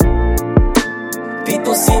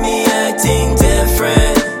People see me acting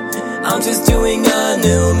different. I'm just doing a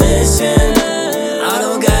new mission. I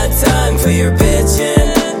don't got time for your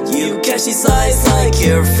bitching. You catch these lies like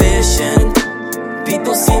you're fishing.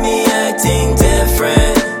 People see me acting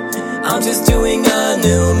different. I'm just doing a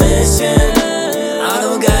new mission. I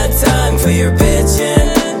don't got time for your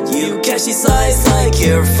bitching. You catch these lies like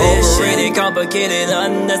you're fishing. Overrated, complicated,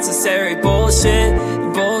 unnecessary bullshit.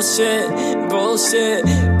 Bullshit, bullshit.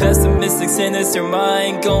 Pessimistic, sinister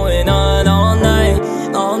mind going on all night,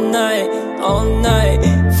 all night, all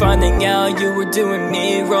night. Finding out you were doing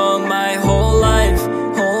me wrong my whole life,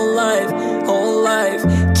 whole life, whole life.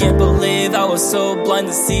 Can't believe I was so blind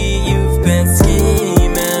to see you've been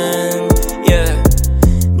scheming. Yeah,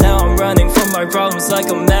 now I'm running from my problems like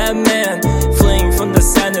a madman, fleeing from the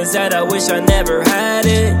sadness that I wish I never had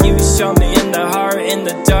it. You shot me in the heart in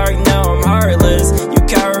the dark, now I'm heartless. You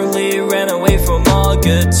cowardly ran away from all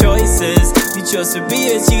good choices. You chose to be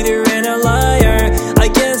a cheater and a liar. I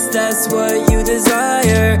guess that's what you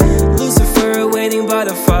desire. Lucifer waiting by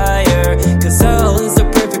the fire, 'cause hell is the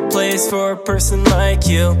perfect place for a person like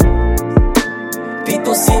you.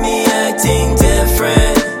 People see me acting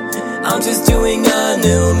different. I'm just doing a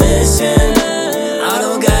new mission. I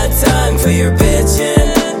don't got time for your bitching.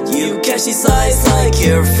 You catch these lies like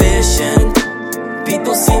you're fishing.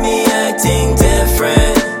 People see me acting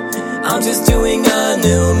different. I'm just doing a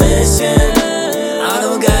new mission. I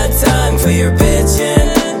don't got time for your bitching.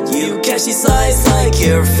 You catch these lies like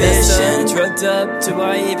you're fishing. Drugged up, do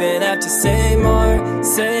I even have to say more?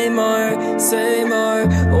 Say more, say more.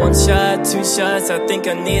 One shot, two shots, I think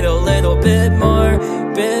I need a little bit more.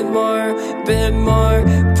 Bit more, bit more.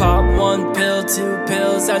 Pop one pill, two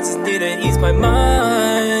pills, I just need to ease my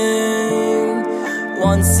mind.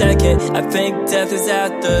 1 second, I think death is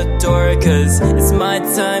at the door, 'cause it's my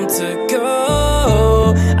time to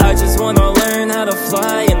go. I just wanna learn how to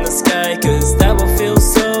fly in the sky, 'cause that will feel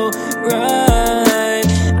so right.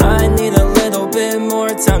 I need a little bit more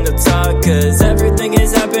time to talk, 'cause everything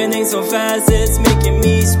is happening so fast, it's making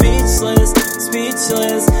me speechless,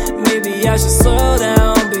 speechless. Maybe I should slow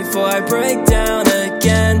down before I break down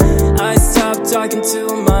again. I stopped talking to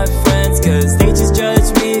my friends, 'cause they just judge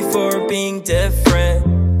me for being different.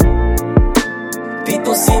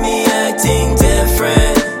 People see me acting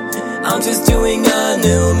different. I'm just doing a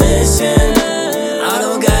new mission. I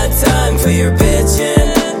don't got time for your bitching.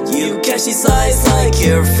 You catch these lies like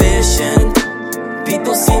you're fishing.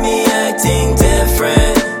 People see me acting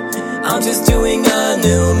different. I'm just doing a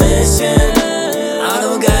new mission. I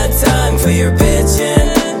don't got time for your bitching.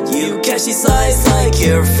 You catch these lies like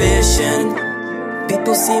you're fishing.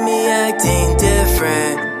 People see me acting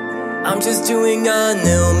different. I'm just doing a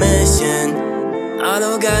new mission. I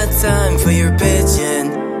don't got time for your bitching.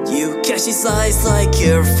 You catch these lies like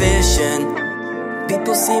you're fishing.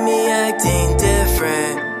 People see me acting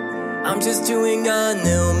different. I'm just doing a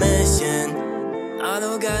new mission. I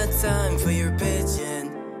don't got time for your bitching.